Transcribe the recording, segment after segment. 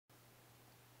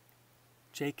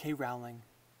J.K. Rowling,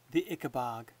 The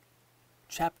Ickabog,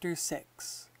 Chapter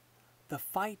 6, The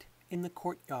Fight in the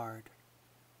Courtyard.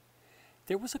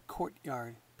 There was a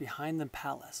courtyard behind the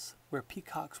palace where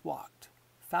peacocks walked,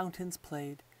 fountains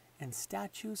played, and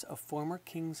statues of former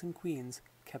kings and queens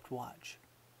kept watch.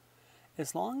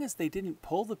 As long as they didn't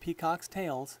pull the peacocks'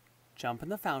 tails, jump in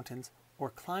the fountains,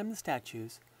 or climb the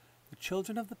statues, the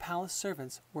children of the palace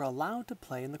servants were allowed to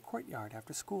play in the courtyard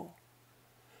after school.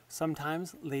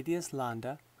 Sometimes Lady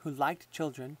Islanda, who liked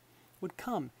children, would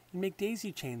come and make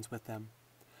daisy chains with them.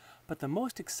 But the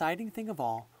most exciting thing of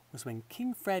all was when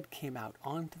King Fred came out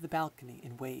onto the balcony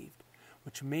and waved,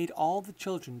 which made all the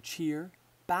children cheer,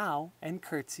 bow, and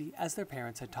curtsy as their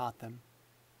parents had taught them.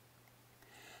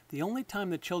 The only time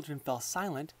the children fell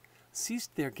silent,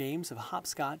 ceased their games of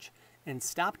hopscotch, and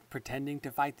stopped pretending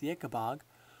to fight the Ickabog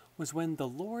was when the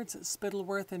Lords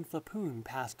Spittleworth and Flapoon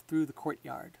passed through the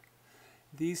courtyard.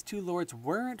 These two lords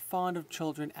weren't fond of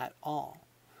children at all.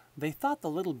 They thought the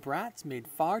little brats made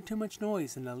far too much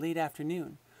noise in the late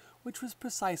afternoon, which was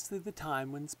precisely the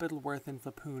time when Spittleworth and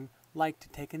Flapoon liked to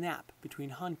take a nap between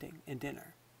hunting and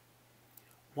dinner.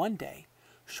 One day,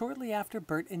 shortly after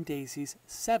Bert and Daisy's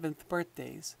 7th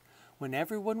birthdays, when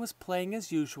everyone was playing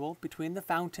as usual between the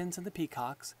fountains and the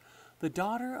peacocks, the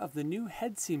daughter of the new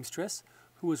head seamstress,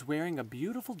 who was wearing a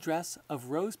beautiful dress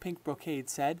of rose-pink brocade,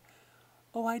 said,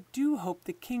 "Oh, I do hope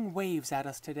the king waves at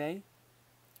us today."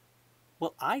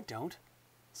 "Well, I don't,"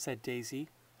 said Daisy,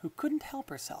 who couldn't help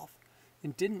herself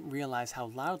and didn't realize how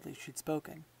loudly she'd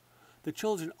spoken. The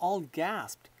children all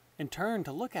gasped and turned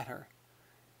to look at her.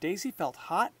 Daisy felt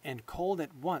hot and cold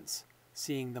at once,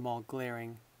 seeing them all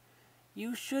glaring.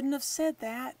 "You shouldn't have said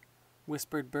that,"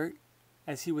 whispered Bert.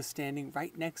 As he was standing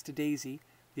right next to Daisy,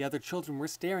 the other children were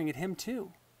staring at him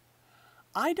too.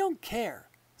 "I don't care,"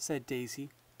 said Daisy,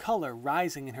 color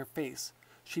rising in her face.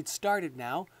 She'd started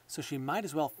now, so she might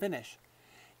as well finish.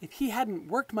 "If he hadn't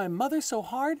worked my mother so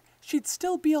hard, she'd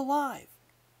still be alive."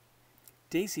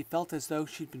 Daisy felt as though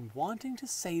she'd been wanting to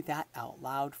say that out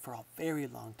loud for a very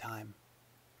long time.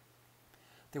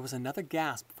 There was another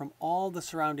gasp from all the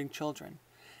surrounding children,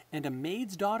 and a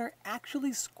maid's daughter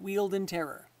actually squealed in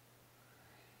terror.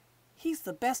 "He's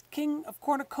the best king of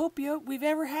cornucopia we've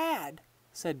ever had,"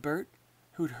 said Bert,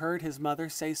 who'd heard his mother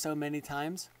say so many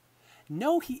times.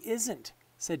 "No, he isn't,"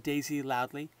 said Daisy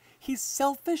loudly. "He's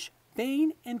selfish,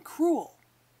 vain, and cruel."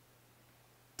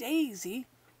 "Daisy,"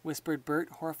 whispered Bert,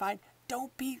 horrified,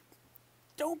 don't be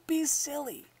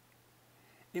silly."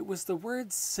 It was the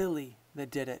word silly that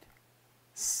did it.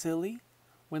 Silly,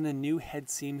 when the new head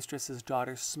seamstress's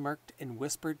daughter smirked and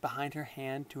whispered behind her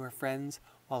hand to her friends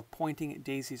while pointing at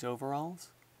Daisy's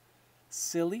overalls.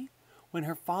 Silly, when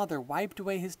her father wiped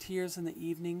away his tears in the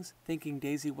evenings, thinking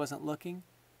Daisy wasn't looking.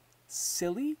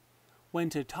 Silly, when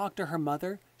to talk to her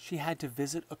mother she had to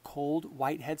visit a cold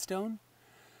white headstone.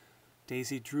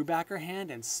 Daisy drew back her hand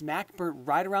and smacked Bert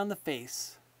right around the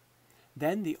face.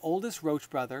 Then the oldest Roach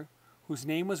brother, whose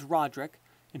name was Roderick,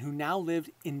 and who now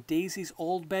lived in Daisy's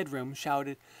old bedroom,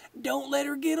 shouted, "Don't let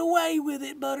her get away with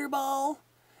it, Butterball!"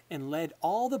 and led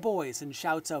all the boys in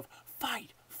shouts of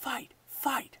 "Fight! Fight!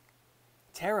 Fight!"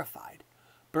 Terrified,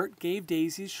 Bert gave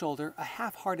Daisy's shoulder a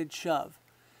half-hearted shove,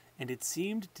 and it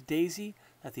seemed to Daisy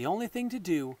that the only thing to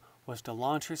do was to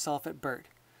launch herself at Bert,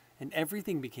 and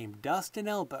everything became dust and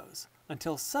elbows,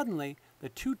 until suddenly the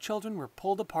two children were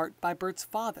pulled apart by Bert's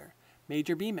father,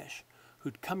 Major Beamish,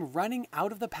 who'd come running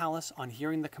out of the palace on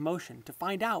hearing the commotion to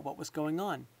find out what was going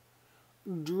on.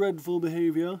 "Dreadful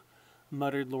behavior,"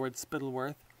 muttered Lord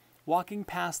Spittleworth, walking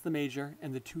past the Major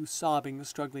and the two sobbing,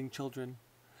 struggling children.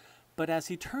 But as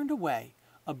he turned away,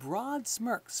 a broad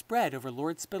smirk spread over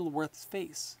Lord Spittleworth's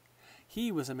face.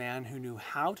 He was a man who knew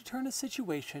how to turn a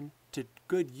situation to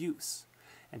good use,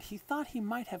 and he thought he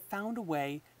might have found a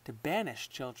way to banish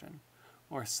children,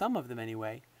 or some of them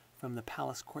anyway, from the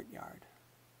palace courtyard.